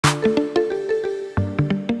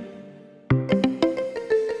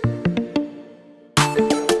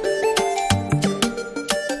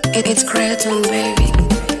Creaton, baby.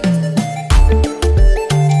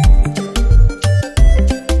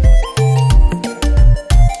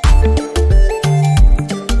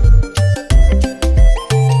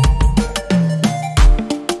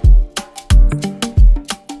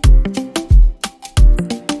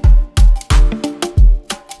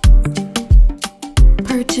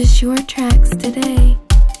 Purchase your tracks today.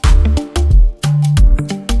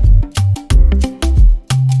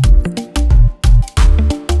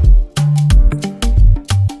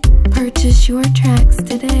 Purchase your tracks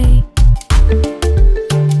today.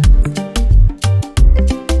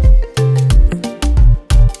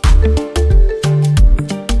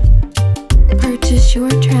 Purchase your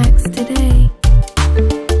tracks today.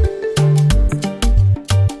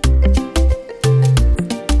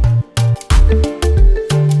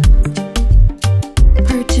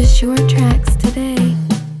 Purchase your tracks today.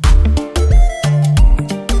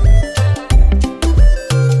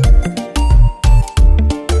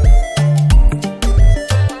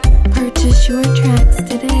 Purchase your tracks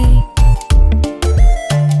today.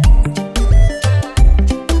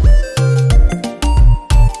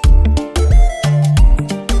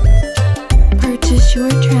 Purchase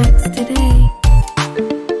your tracks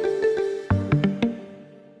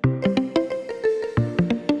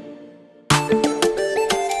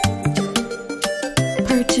today.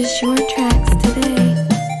 Purchase your tracks today. Purchase your tracks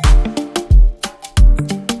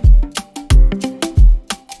today.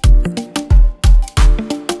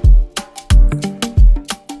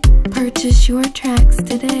 Purchase your tracks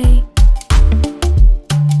today.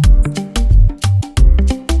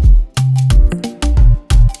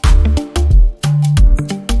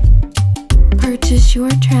 Purchase your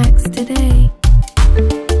tracks today.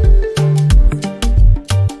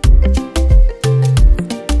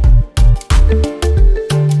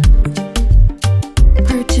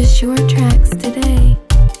 Purchase your tracks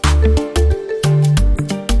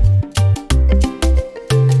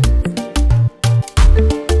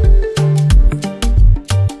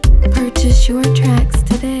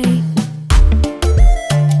today.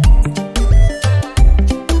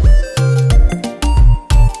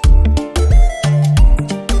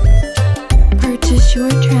 Purchase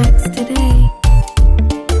your tracks today.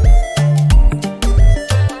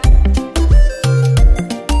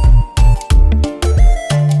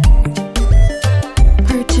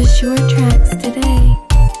 Purchase your tracks today.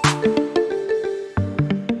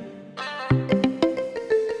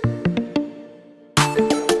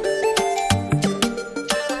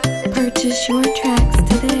 Purchase your tracks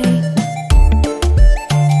today.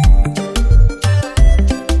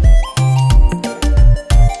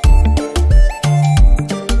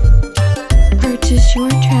 Purchase your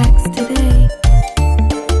tracks today.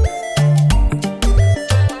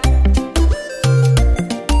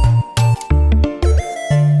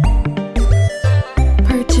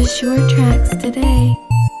 Purchase your tracks today.